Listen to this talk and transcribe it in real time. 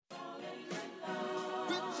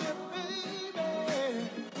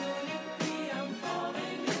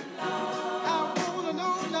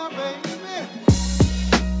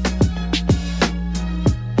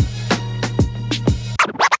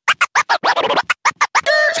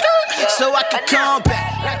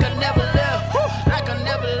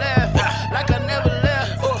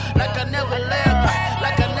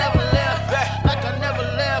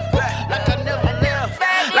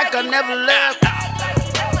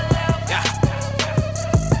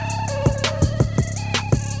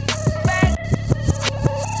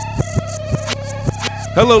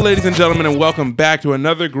Hello, ladies and gentlemen, and welcome back to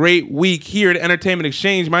another great week here at Entertainment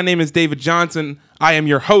Exchange. My name is David Johnson. I am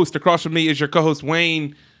your host. Across from me is your co-host,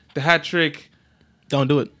 Wayne, the hat trick. Don't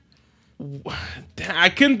do it. I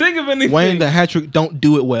couldn't think of anything. Wayne the hat trick, don't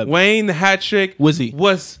do it, Webb. Wayne, the hat trick. Wizzy.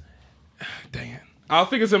 Dang it. I'll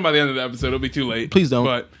think of something by the end of the episode. It'll be too late. Please don't.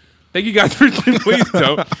 But thank you guys for please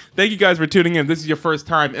don't. Thank you guys for tuning in. This is your first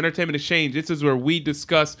time. Entertainment Exchange. This is where we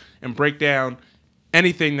discuss and break down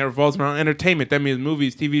anything that revolves around entertainment. That means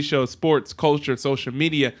movies, TV shows, sports, culture, social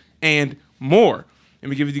media, and more. And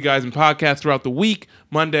we give you guys in podcasts throughout the week,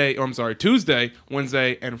 Tuesday,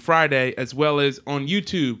 Wednesday, and Friday, as well as on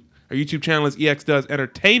YouTube. Our YouTube channel is EX Does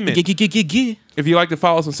Entertainment. If you like to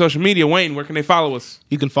follow us on social media, Wayne, where can they follow us?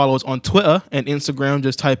 You can follow us on Twitter and Instagram.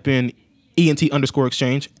 Just type in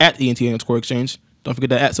ENT_exchange, at ENT_exchange. Don't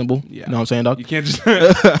forget that @ symbol. Yeah. You know what I'm saying, dog? You can't just...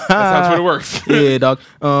 That's how Twitter works. Yeah, dog.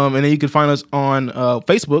 And then you can find us on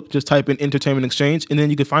Facebook. Just type in Entertainment Exchange. And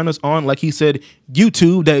then you can find us on, like he said,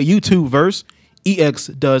 YouTube, that YouTube verse, EX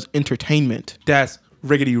Does Entertainment. That's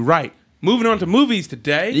riggedy right. Moving on to movies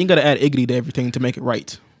today. You ain't got to add iggity to everything to make it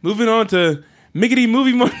right. Moving on to Miggity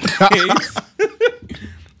Movie Mondays.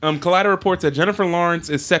 Collider reports that Jennifer Lawrence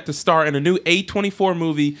is set to star in a new A24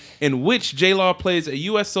 movie in which J-Law plays a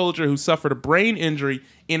U.S. soldier who suffered a brain injury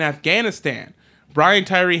in Afghanistan. Brian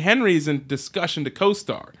Tyree Henry is in discussion to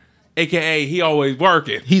co-star, a.k.a. he always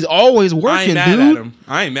working. He's always working, I ain't dude. mad at him.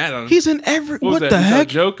 I ain't mad at him. He's in every... What the He's heck?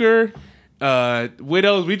 Joker,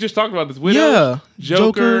 Widows. We just talked about this. Widows, Yeah.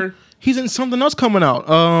 Joker. He's in something else coming out.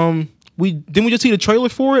 Didn't we just see the trailer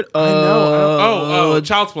for it? I know.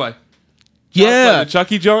 Child's Play. Yeah. The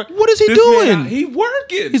Chucky joint. What is he doing? He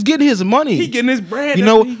working. He's getting his money. He getting his bread. You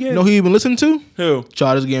know who you even listen to? Who?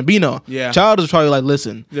 Childish Gambino. Yeah. Childish is probably like,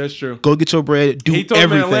 listen. That's true. Go get your bread. Do he told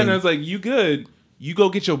everything. me in Atlanta, I was like, you good. You go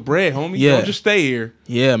get your bread, homie. Yeah. Don't just stay here.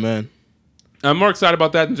 Yeah, man. I'm more excited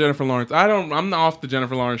about that than Jennifer Lawrence. I'm not off the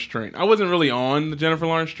Jennifer Lawrence train. I wasn't really on the Jennifer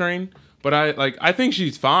Lawrence train, but I think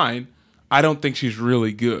she's fine. I don't think she's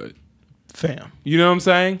really good. Fam. You know what I'm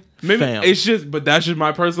saying? Maybe Fam. but that's just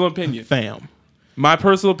my personal opinion. Fam. My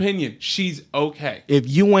personal opinion. She's okay. If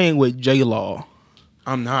you ain't with J-Law,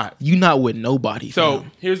 I'm not. you not with nobody. So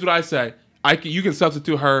fam. here's what I say. You can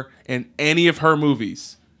substitute her in any of her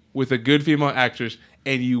movies with a good female actress,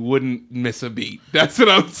 and you wouldn't miss a beat. That's what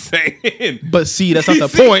I'm saying. But see, that's not the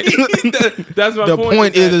point. That's my the point.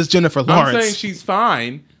 point is Jennifer Lawrence. I'm saying she's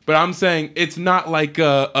fine, but I'm saying it's not like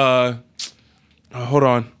hold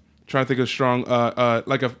on. Trying to think of strong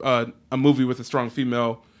like a movie with a strong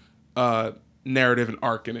female narrative and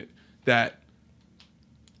arc in it that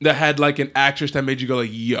had like an actress that made you go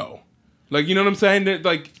like, yo. Like, you know what I'm saying? That,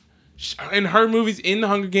 like, in her movies, in The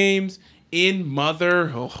Hunger Games, in Mother,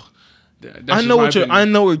 I know what you're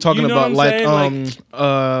talking about.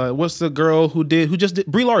 Saying? What's the girl who just did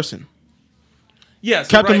Brie Larson? Yes,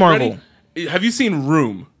 Captain Marvel. Ready? Have you seen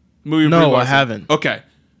Room? Movie with No, Brie I Larson? haven't. Okay.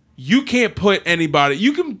 You can't put anybody.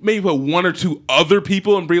 You can maybe put one or two other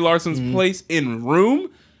people in Brie Larson's place in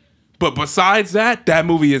Room, but besides that, that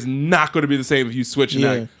movie is not going to be the same if you switch it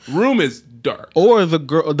out. Room is dark. Or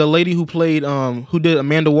the lady who played, who did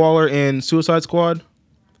Amanda Waller in Suicide Squad.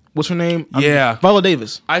 What's her name? Yeah, Viola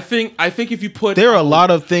Davis. I think if you put, there are a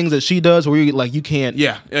lot of things that she does where you can't.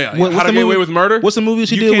 Yeah. What's How to Get Away with Murder? What's the movie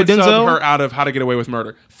she did with You Denzel? can't sub her out of How to Get Away with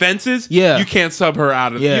Murder. Fences. Yeah. You can't sub her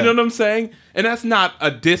out of. Yeah. You know what I'm saying? And that's not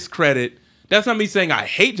a discredit. That's not me saying I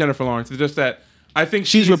hate Jennifer Lawrence. It's just that I think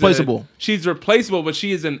she's replaceable. She's replaceable, but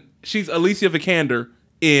she's Alicia Vikander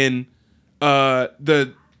in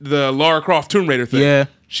the Lara Croft Tomb Raider thing. Yeah.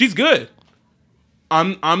 She's good.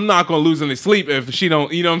 I'm not gonna lose any sleep if she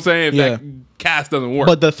don't. You know what I'm saying? If that cast doesn't work.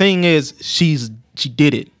 But the thing is, she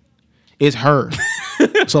did it. It's her.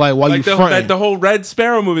 So like, why you fronting? Like the whole Red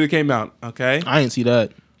Sparrow movie that came out. Okay, I ain't see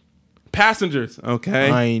that. Passengers. Okay,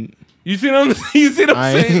 I ain't. You see what I'm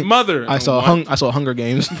saying? Mother. I saw Hunger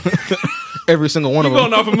Games. Every single one of them.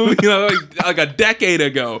 Going off a movie like a decade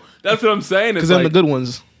ago. That's what I'm saying. Because they're the good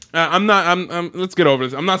ones. I'm let's get over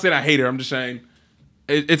this. I'm not saying I hate her. I'm just saying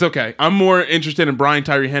it's okay. I'm more interested in Brian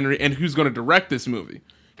Tyree Henry and who's going to direct this movie.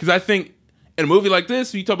 Because I think in a movie like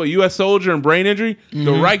this, you talk about U.S. soldier and brain injury,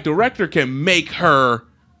 the right director can make her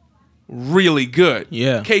really good.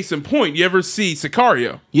 Yeah. Case in point, you ever see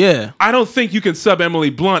Sicario? Yeah. I don't think you can sub Emily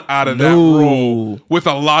Blunt out of that role with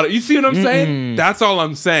a lot of... You see what I'm saying? That's all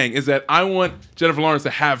I'm saying, is that I want Jennifer Lawrence to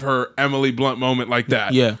have her Emily Blunt moment like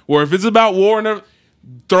that. Yeah. Where if it's about war and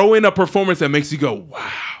throw in a performance that makes you go,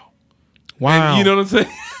 wow. Wow. And you know what I'm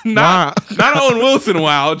saying? Not Owen Wilson,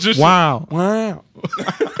 wow. Just wow. Wow.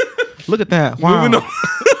 Look at that. Wow. Moving on.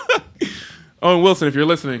 Owen Wilson, if you're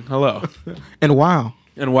listening, hello. And wow.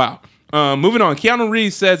 And wow. Moving on, Keanu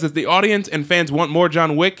Reeves says if the audience and fans want more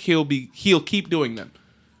John Wick, he'll keep doing them.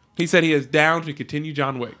 He said he is down to continue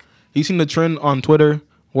John Wick. You seen the trend on Twitter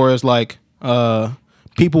where it's like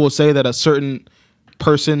people will say that a certain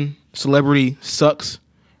person, celebrity, sucks,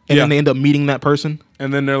 and then they end up meeting that person.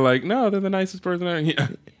 And then they're like, no, they're the nicest person ever. Yeah.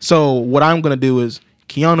 So what I'm going to do is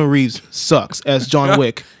Keanu Reeves sucks as John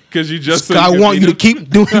Wick. Because you just I want you to keep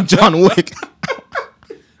doing John Wick.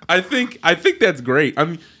 I think that's great. I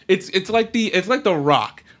mean, it's like the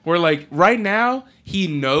Rock, where like right now he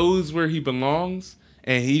knows where he belongs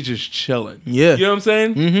and he's just chilling. Yeah, you know what I'm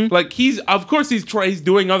saying? Mm-hmm. Like he's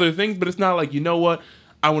doing other things, but it's not like, you know what,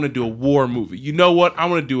 I want to do a war movie. You know what, I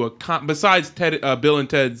want to do besides Bill and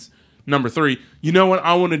Ted's number 3. You know what,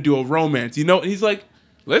 I want to do a romance. You know, and he's like,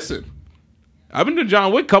 listen, I've been doing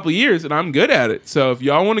John Wick a couple years and I'm good at it. So if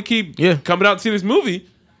y'all want to keep coming out to see this movie,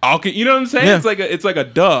 you know what I'm saying? Yeah. It's like a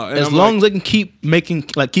duh. And as long as they can keep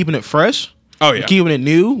keeping it fresh. Oh yeah, keeping it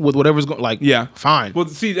new with whatever's going. Fine. Well,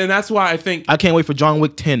 see, and that's why I think I can't wait for John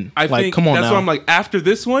Wick 10. I think come on that's now. why I'm like, after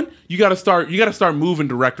this one, you got to start moving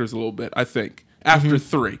directors a little bit. I think after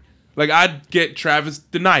 3, like I'd get Travis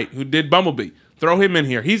Knight, who did Bumblebee. Throw him in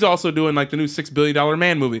here. He's also doing like the new $6 billion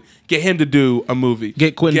man movie. Get him to do a movie.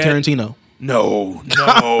 Get Quentin Tarantino. No.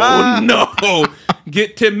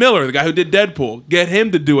 Get Tim Miller, the guy who did Deadpool. Get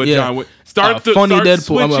him to do a John Wick. Funny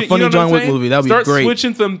Deadpool. A funny John Wick movie. That'd be great. Start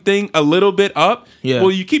switching something a little bit up. Yeah. Well,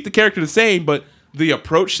 you keep the character the same, but the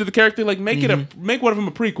approach to the character, like make one of them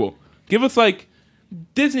a prequel. Give us like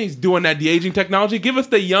Disney's doing that de-aging technology. Give us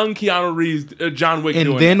the young Keanu Reeves, John Wick.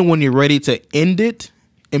 And then when you're ready to end it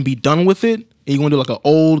and be done with it, and you want to do like an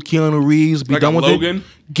old Keanu Reeves, be done with Logan. It.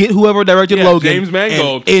 Get whoever directed Logan, James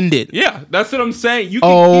Mangold, and end it. Yeah, that's what I'm saying. You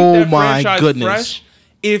can keep that franchise goodness. fresh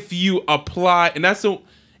if you apply, and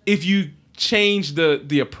if you change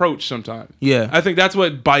the approach sometimes. Yeah, I think that's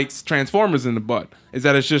what bites Transformers in the butt. Is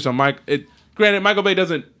that it's just granted, Michael Bay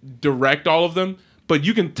doesn't direct all of them, but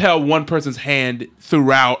you can tell one person's hand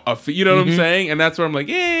throughout you know what I'm saying? And that's where I'm like,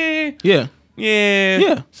 yeah.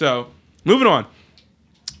 So moving on.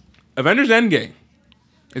 Avengers Endgame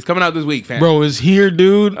is coming out this week, fam. Bro, it's here,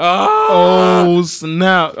 dude. Oh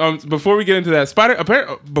snap! Before we get into that,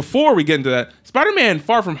 Spider-Man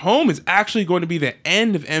Far From Home is actually going to be the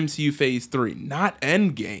end of MCU Phase 3, not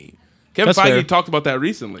Endgame. Kevin Feige talked about that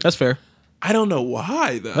recently. That's fair. I don't know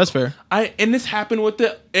why though. That's fair. And this happened with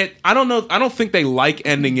I don't know. I don't think they like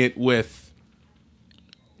ending it with.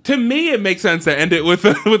 To me, it makes sense to end it with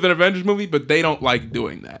an Avengers movie, but they don't like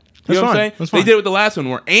doing that. You know what I'm saying? They did it with the last one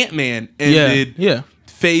where Ant-Man ended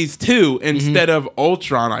Phase 2 instead of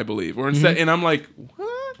Ultron, I believe. Or instead, and I'm like,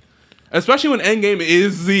 what? Especially when Endgame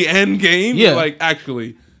is the end game. Yeah. Like,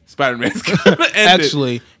 actually, Spider-Man's gonna end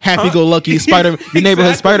it. Happy-go-lucky your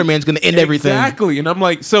neighborhood Spider-Man's gonna end everything. Exactly. And I'm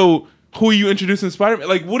like, so who are you introducing Spider-Man?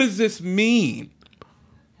 Like, what does this mean?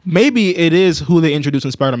 Maybe it is who they introduce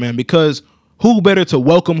in Spider-Man, because who better to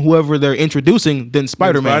welcome whoever they're introducing than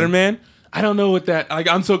Spider-Man? Spider-Man? I don't know what that. Like,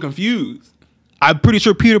 I'm so confused. I'm pretty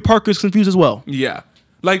sure Peter Parker's confused as well. Yeah,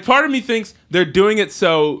 like part of me thinks they're doing it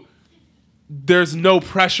so there's no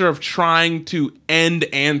pressure of trying to end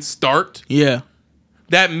and start. Yeah,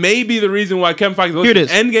 that may be the reason why Kevin Feige looks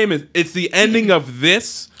at Endgame it's the ending of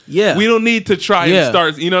this. Yeah, we don't need to try and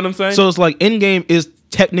start. You know what I'm saying? So it's like Endgame is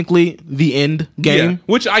technically the end game,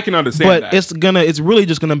 which I can understand. But it's really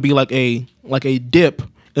just gonna be like a dip.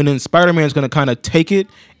 And then Spider-Man's going to kind of take it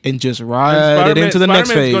and just ride it into the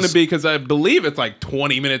next phase. Spider-Man's going to be, because I believe it's like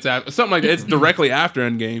 20 minutes after, something like that. It's directly after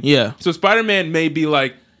Endgame. Yeah. So Spider-Man may be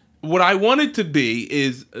like, what I want it to be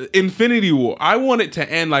is Infinity War. I want it to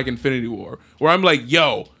end like Infinity War, where I'm like,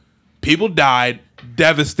 yo, people died,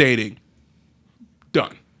 devastating,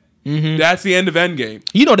 done. Mm-hmm. That's the end of Endgame.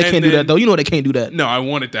 You know they can't do that, though. You know they can't do that. No, I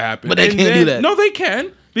want it to happen. But they can't do that. No, they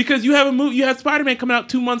can. Because you have a movie, you have Spider-Man coming out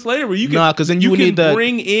 2 months later, where you can, because then you can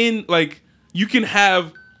bring in, like, you can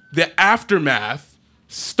have the aftermath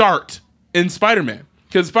start in Spider-Man.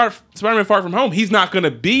 Because Spider-Man Far From Home, he's not going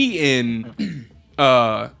to be in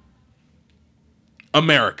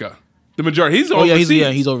America. The majority, he's overseas.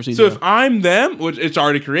 He's overseas. So if I'm them, which it's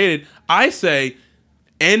already created, I say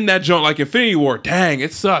end that joint like Infinity War. Dang,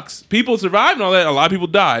 it sucks. People survived and all that. A lot of people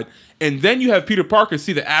died, and then you have Peter Parker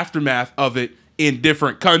see the aftermath of it in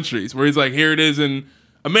different countries, where he's like, here it is in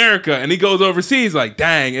America, and he goes overseas like,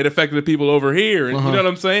 dang, it affected the people over here, and you know what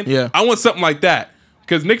I'm saying? Yeah, I want something like that,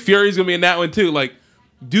 because Nick Fury's gonna be in that one too. Like,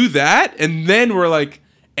 do that, and then we're like,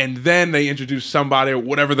 and then they introduce somebody or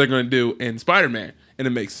whatever they're gonna do in Spider-Man, and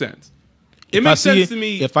it makes sense. It makes sense to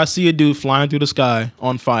me. If I see a dude flying through the sky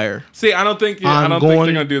on fire, See, I don't think they're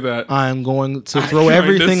gonna do that. I'm going to throw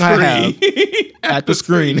everything I have at the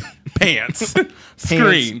screen. Pants, Pants,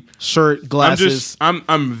 screen, shirt, glasses,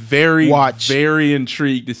 I'm very watch. very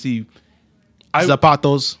intrigued to see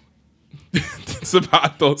zapatos.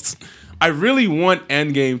 Zapatos. I really want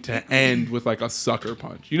Endgame to end with like a sucker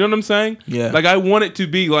punch. You know what I'm saying? Yeah. Like I want it to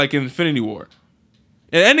be like Infinity War.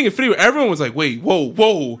 And ending Infinity War, everyone was like, "Wait,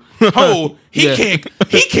 whoa, he Yeah.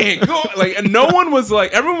 can't go." Like, and no one was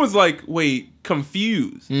like, everyone was like, "Wait,"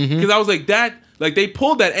 confused because I was like that. Like they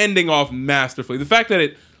pulled that ending off masterfully. The fact that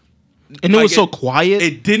it was so quiet.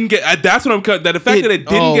 it didn't get. That's what I'm cut. That the fact that it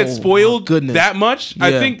didn't get spoiled that much.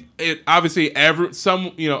 I think it obviously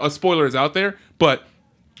a spoiler is out there, but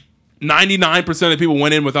 99% of people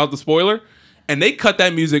went in without the spoiler, and they cut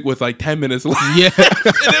that music with like 10 minutes left. Yeah,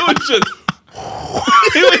 And it was just.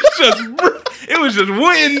 It was just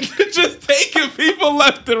wind, just taking people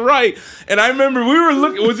left and right. And I remember we were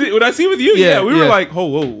looking. Would I see with you? Yeah, we were like, whoa.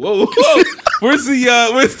 Where's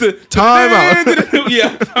the time out?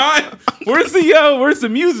 Yeah, time. Where's the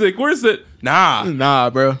music? Where's the nah,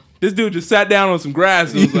 bro. This dude just sat down on some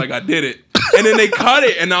grass and was like, I did it. And then they cut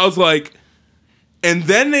it, and I was like, and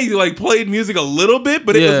then they like played music a little bit,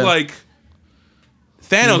 but it was like.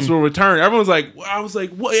 Thanos will return. Everyone's like, I was like,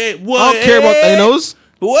 what? I don't care about Thanos.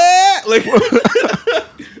 What? Like,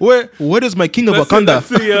 what is my king of Wakanda? Let's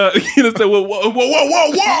see, whoa.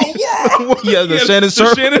 Yeah, the Shannon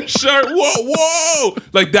Sharp. Shannon Sharp. Whoa.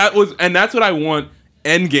 Like that was, and that's what I want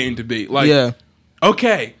Endgame to be. Like,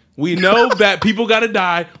 okay, we know that people got to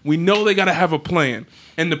die. We know they got to have a plan,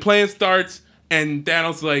 and the plan starts. And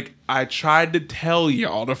Thanos like, I tried to tell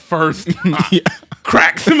y'all the first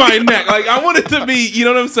cracks in my neck. Like I want it to be, you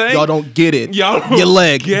know what I'm saying? Y'all don't get it. Your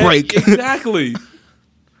leg break. Exactly.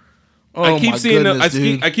 I keep seeing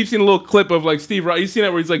a little clip of like Steve Rogers. You seen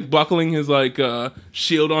that where he's like buckling his like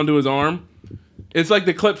shield onto his arm? It's like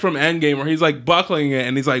the clip from Endgame where he's like buckling it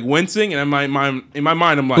and he's like wincing. And in my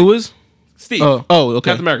mind, I'm like, who is Steve? Oh,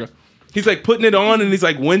 okay. Captain America. He's like putting it on and he's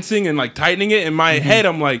like wincing and like tightening it. In my head,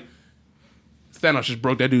 I'm like, Thanos just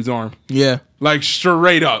broke that dude's arm. Yeah. Like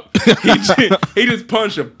straight up. He just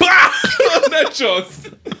punched him. Bah! That just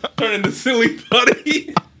turned into silly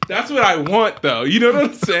putty. That's what I want though. You know what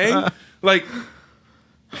I'm saying? Like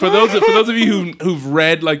for those of you who've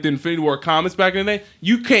read like the Infinity War comics back in the day,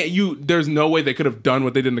 there's no way they could have done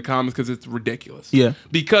what they did in the comics because it's ridiculous. Yeah.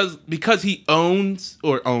 Because he because he has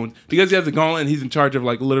the gauntlet and he's in charge of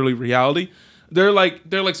like literally reality. They're like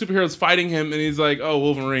superheroes fighting him, and he's like, "Oh,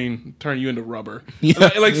 Wolverine, turn you into rubber,"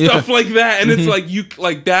 like stuff like that. And it's like you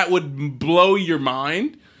like that would blow your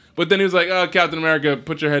mind. But then he was like, "Oh, Captain America,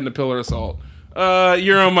 put your head in a pillar of salt.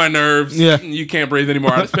 You're on my nerves. Yeah. You can't breathe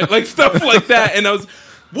anymore." Like stuff like that. And I was,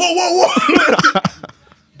 whoa.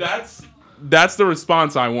 That's the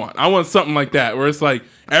response I want. I want something like that where it's like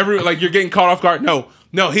you're getting caught off guard. No,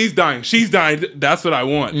 he's dying. She's dying. That's what I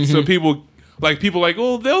want. So people. Like,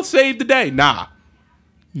 well, they'll save the day. Nah.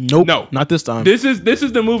 Nope. No. Not this time. This is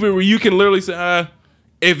the movie where you can literally say,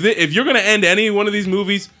 if you're gonna end any one of these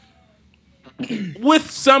movies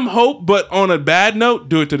with some hope, but on a bad note,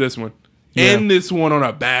 do it to this one. Yeah. End this one on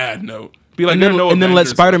a bad note. Be like, and then let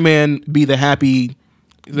Spider-Man be the happy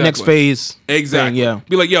next phase. Exactly. Thing, yeah.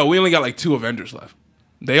 Be like, yo, we only got like 2 Avengers left.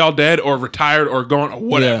 They all dead or retired or gone or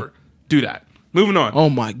whatever. Yeah. Do that. Moving on. Oh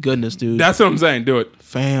my goodness, dude. That's what I'm saying. Do it.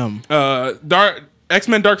 Fam.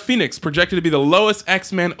 X-Men Dark Phoenix projected to be the lowest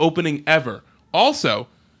X-Men opening ever. Also,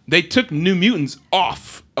 they took New Mutants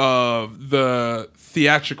off of the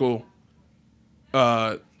theatrical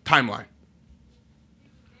timeline.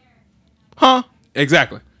 Huh?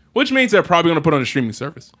 Exactly. Which means they're probably going to put on a streaming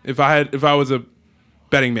service. If I was a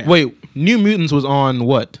betting man. Wait, New Mutants was on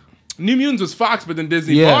what? New Mutants was Fox, but then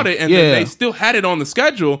Disney bought it, and then they still had it on the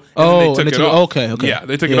schedule, and then they took it off. Okay. Yeah,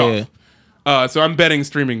 they took it off. So I'm betting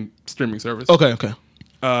streaming service. Okay.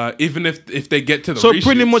 Even if they get to the so reshoots.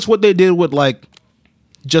 pretty much what they did with like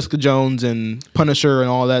Jessica Jones and Punisher and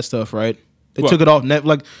all that stuff, right? They took it off Netflix.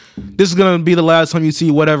 Like, this is gonna be the last time you see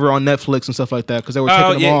whatever on Netflix and stuff like that because they were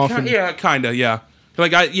taking them off. Yeah.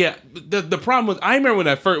 Like the problem was I remember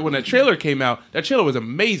when that trailer came out. That trailer was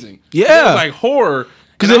amazing. Yeah, it was like horror.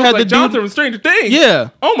 Because it had like the Jonathan dude from Stranger Things. Yeah.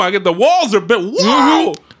 Oh my god, the walls are bit.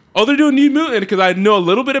 Whoa. Oh, they're doing New Mutant because I know a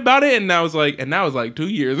little bit about it, and that was like 2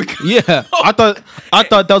 years ago. Yeah, I thought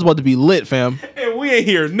that was about to be lit, fam. And we ain't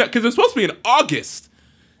here because it's supposed to be in August,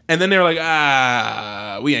 and then they were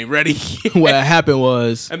like, we ain't ready yet. What happened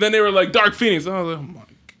was, and then they were like Dark Phoenix. I was like, oh my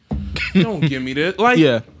god, don't give me this. Like,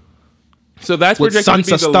 yeah. So that's projected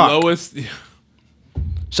to be the lowest.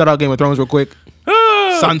 Shout out Game of Thrones real quick.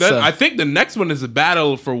 Sansa. I think the next one is a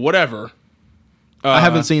battle for whatever. I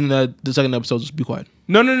haven't seen the second episode. Just be quiet.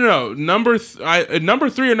 No. Number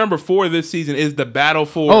 3 or number 4 this season is the battle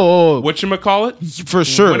for whatchamacallit? For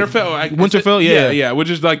sure. Winterfell, yeah. Which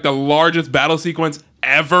is like the largest battle sequence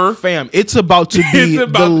ever. Fam, it's about to be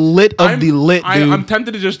the lit of the lit, dude. I'm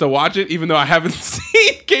tempted to watch it, even though I haven't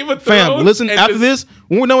seen Game of Thrones. Fam, listen, after this,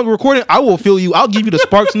 when we're done with recording, I will fill you. I'll give you the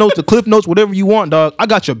Sparks notes, the Cliff notes, whatever you want, dog. I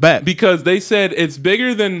got your back. Because they said it's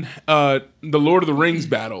bigger than the Lord of the Rings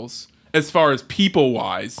battles as far as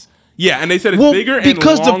people-wise. Yeah, and they said it's bigger and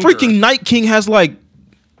because longer. The freaking Night King has like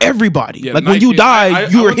everybody. Yeah, like when you die,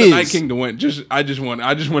 you are his. The Night King to win. I just want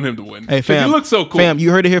him to win. Hey, fam, he looks so cool. Fam, you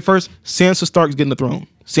heard it here first. Sansa Stark's getting the throne.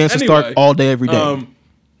 Sansa Stark all day, every day.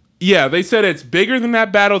 Yeah, they said it's bigger than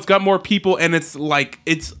that battle. It's got more people, and it's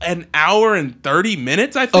an hour and 30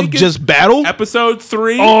 minutes. I think of just battle. Episode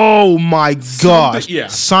 3. Oh my gosh! Yeah,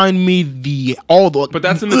 sign me all the. But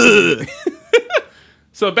that's in the.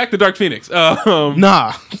 So back to Dark Phoenix.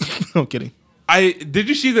 Nah, I'm kidding. Did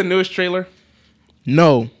you see the newest trailer?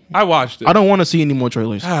 No, I watched it. I don't want to see any more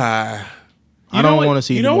trailers. I don't want to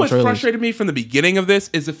see any more trailers. You know what frustrated me from the beginning of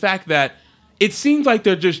this is the fact that it seems like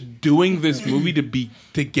they're just doing this movie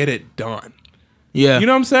to get it done. Yeah, you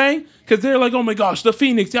know what I'm saying? Because they're like, oh my gosh, the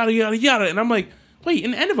Phoenix, yada yada yada, and I'm like, wait,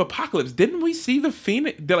 in the End of Apocalypse, didn't we see the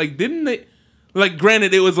Phoenix? Didn't they? Like,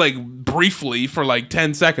 granted, it was like briefly for like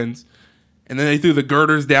 10 seconds. And then they threw the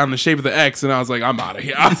girders down in the shape of the X, and I was like, I'm out of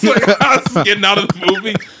here. I was getting out of the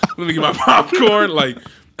movie. Let me get my popcorn.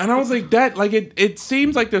 And I was like, it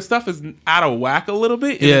seems like their stuff is out of whack a little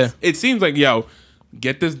bit. Yeah. It seems like,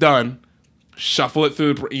 get this done, shuffle it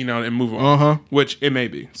through, and move on. Which it may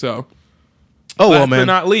be. So, last but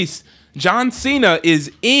not least, John Cena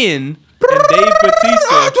is in, and Dave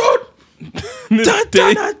Bautista.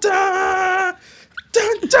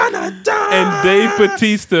 And Dave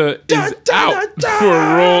Bautista is out for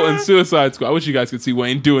a role in Suicide Squad. I wish you guys could see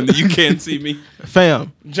Wayne doing that. You can't see me.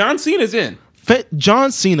 Fam. John Cena's in.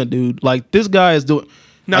 John Cena, dude. Like, this guy is doing...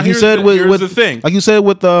 Now, like here's the thing. Like you said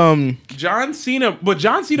with... John Cena... But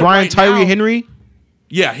John Cena Brian right Tyree now, Henry?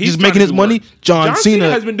 Yeah, he's just making his money. John Cena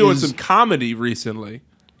has been doing some comedy recently.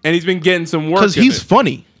 And he's been getting some work. Because he's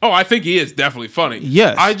funny. Oh, I think he is definitely funny.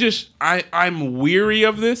 Yes. I'm weary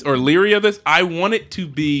of this, or leery of this. I want him to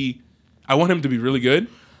be really good.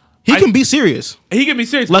 He can be serious. He can be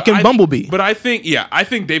serious. Like in Bumblebee. But I think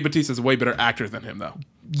Dave Bautista is a way better actor than him, though.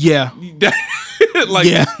 Yeah.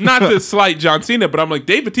 Not to slight John Cena, but I'm like,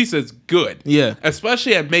 Dave Bautista is good. Yeah.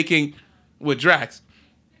 Especially at making, with Drax,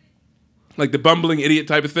 like the bumbling idiot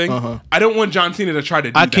type of thing. I don't want John Cena to try to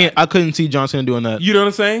do that. I couldn't see John Cena doing that. You know what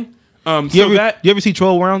I'm saying? You ever see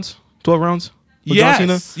 12 rounds? 12 rounds? Yes. John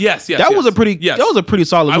Cena? Yes. That was a pretty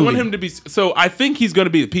solid movie. I want him to be. So I think he's going to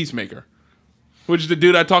be the Peacemaker, which is the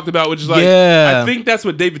dude I talked about. Which is like, I think that's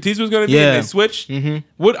what Dave Bautista was going to be. And they switched.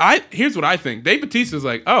 Here's what I think. Dave Bautista is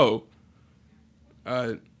like,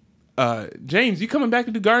 James, you coming back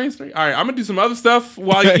to do Guardians 3? All right, I'm gonna do some other stuff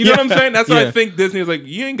while you know what I'm saying. That's what I think. Disney is like,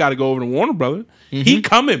 you ain't got to go over to Warner Brothers. He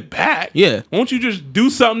coming back. Yeah, won't you just do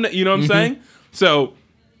something that you know what I'm saying? So.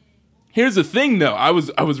 Here's the thing, though. I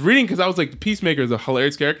was reading because I was like, the Peacemaker is a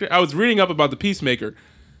hilarious character. I was reading up about the Peacemaker.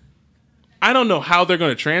 I don't know how they're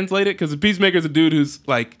going to translate it because the Peacemaker is a dude who's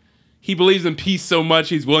like, he believes in peace so much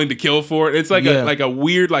he's willing to kill for it. It's like a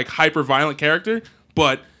weird, like hyper violent character,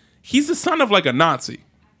 but he's the son of like a Nazi,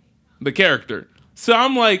 the character. So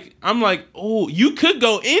I'm like, oh, you could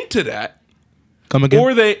go into that. Come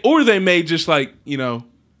again? Or they may just like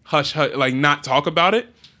hush, like not talk about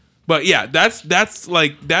it. But yeah, that's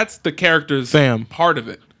the character's part of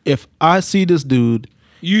it. If I see this dude,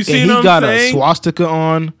 you see, and he got a swastika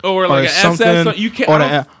on, or like an something, SS, you can't.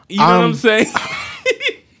 You know what I'm saying?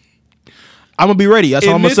 I'm gonna be ready. That's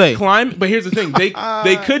all I'm gonna say. But here's the thing: they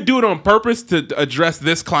could do it on purpose to address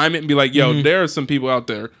this climate and be like, "Yo, there are some people out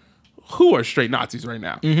there who are straight Nazis right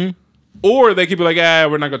now." Or they could be like,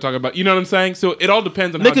 we're not gonna talk about. You know what I'm saying? So it all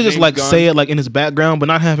depends on. They could just like say it like in his background, but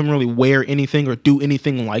not have him really wear anything or do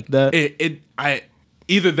anything like that.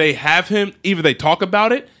 Either they talk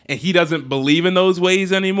about it and he doesn't believe in those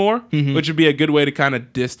ways anymore, which would be a good way to kind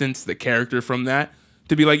of distance the character from that.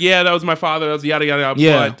 To be like, that was my father, that was yada yada yada.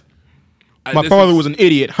 Yeah. But my father was an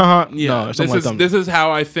idiot. Haha. No, this is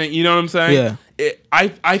how I think. You know what I'm saying? Yeah.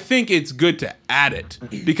 I think it's good to add it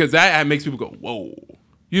because that makes people go, whoa.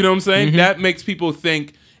 You know what I'm saying? That makes people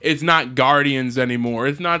think it's not Guardians anymore.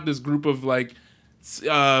 It's not this group of like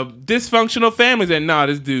dysfunctional families that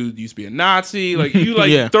this dude used to be a Nazi. Like you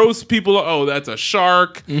throw people. Oh, that's a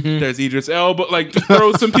shark. There's Idris Elba. Like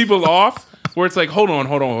throw some people off where it's like, hold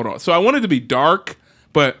on. So I want it to be dark,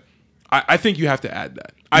 but I think you have to add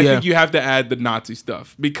that. I think you have to add the Nazi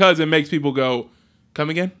stuff because it makes people go, "Come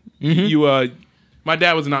again?" Mm-hmm. You my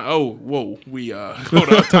dad was not. Oh, whoa, we hold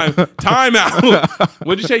on, time out.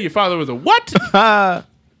 What'd you say? Your father was a what?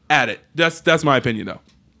 Add it. That's my opinion though.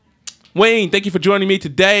 Wayne, thank you for joining me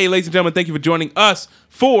today, ladies and gentlemen. Thank you for joining us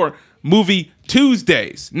for Movie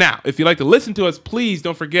Tuesdays. Now, if you'd like to listen to us, please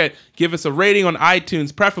don't forget, give us a rating on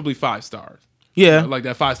iTunes, preferably 5 stars. Yeah. Like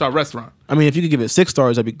that 5-star restaurant. I mean, if you could give it 6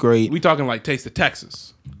 stars, that'd be great. We talking like Taste of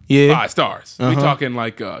Texas. Yeah. 5 stars. We talking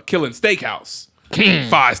like Killing Steakhouse.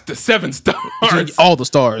 5 to 7 stars. All the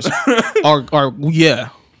stars. are yeah.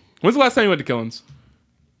 When's the last time you went to Killings?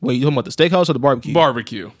 Wait, you talking about the steakhouse or the barbecue?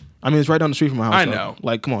 Barbecue. I mean, it's right down the street from my house. I know.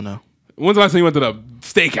 Like, come on now. When's the last time you went to the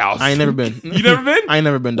steakhouse? I ain't never been. You never been? I ain't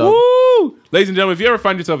never been, dog. Woo! Ladies and gentlemen, if you ever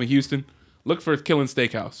find yourself in Houston, look for Killing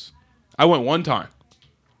Steakhouse. I went one time.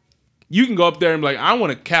 You can go up there and be like, I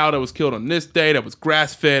want a cow that was killed on this day, that was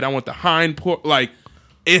grass fed. I want the hind pork. Like,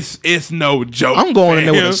 it's no joke. I'm going in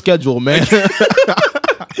there with a schedule, man.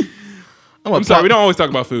 I'm sorry, we don't always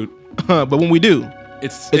talk about food. But when we do,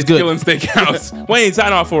 it's good. Killing Steakhouse. Wayne,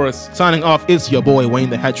 sign off for us. Signing off, it's your boy,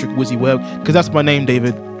 Wayne the Hat Trick Wizzy Webb, because that's my name,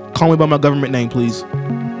 David. Call me by my government name, please.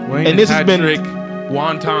 Wayne and this has been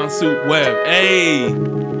Wonton Soup Webb. Hey.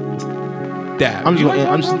 Dab. I'm just like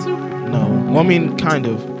wonton soup? No. Well, I mean, kind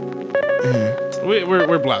of.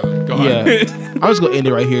 We're black. Go ahead. Yeah. I'm just going to end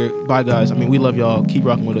it right here. Bye, guys. I mean, we love y'all. Keep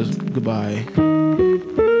rocking with us. Goodbye.